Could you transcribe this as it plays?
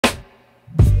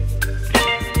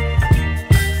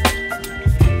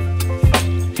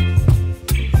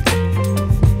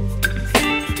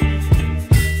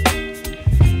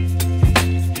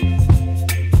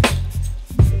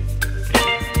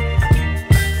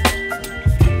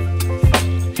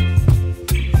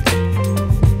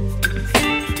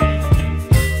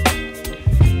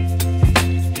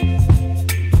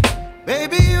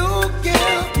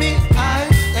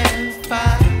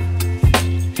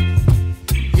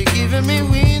giving me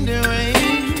wind and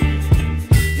rain.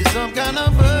 You're some kind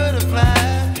of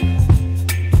butterfly.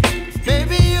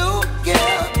 Baby, you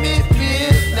give me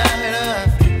midnight.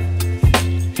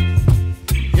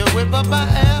 You whip up my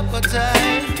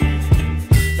appetite.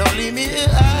 Don't leave me here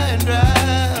high and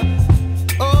dry.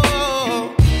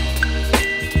 Oh,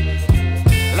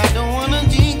 well, I don't wanna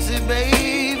jinx it,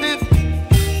 baby,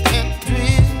 and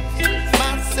twist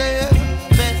myself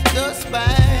at the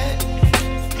spine.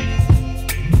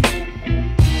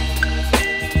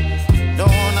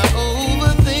 Don't wanna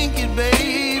overthink it,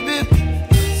 baby.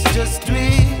 It's just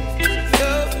twist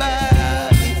your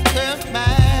body and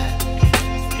mine.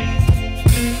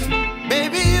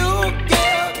 Baby, you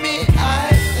give me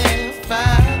ice and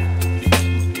fire.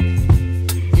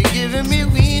 You're giving me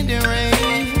wind and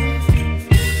rain.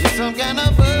 You're some kind of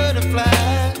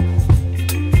butterfly.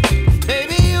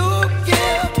 Baby, you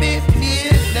give me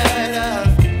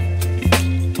midnight.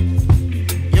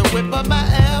 You whip up my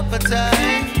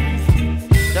appetite.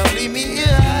 Don't leave me here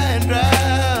high and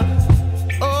dry.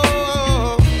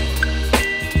 Oh,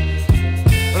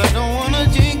 but I don't wanna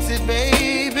jinx it,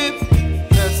 baby.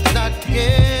 Let's not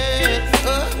get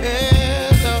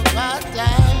ahead of my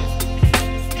time.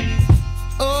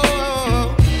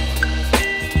 Oh,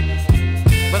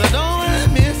 but I don't wanna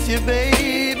miss you,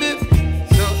 baby.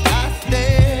 So I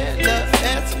stand up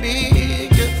and speak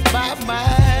just my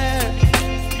mind.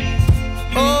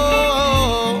 Oh.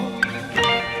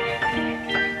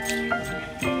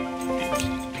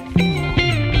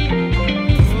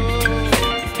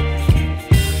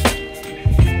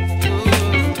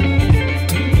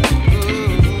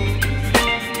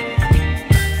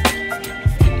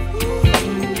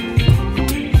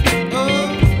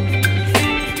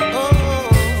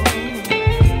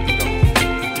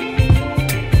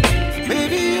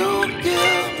 Baby, you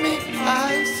give me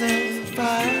ice and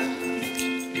fire.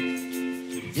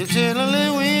 You're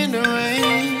chilling wind and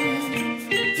rain.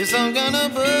 You're some kind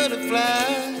of butterfly.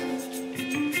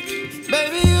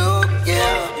 Baby, you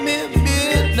give me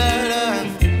midnight.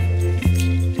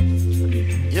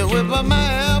 You whip up my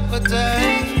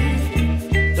appetite.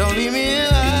 Don't leave me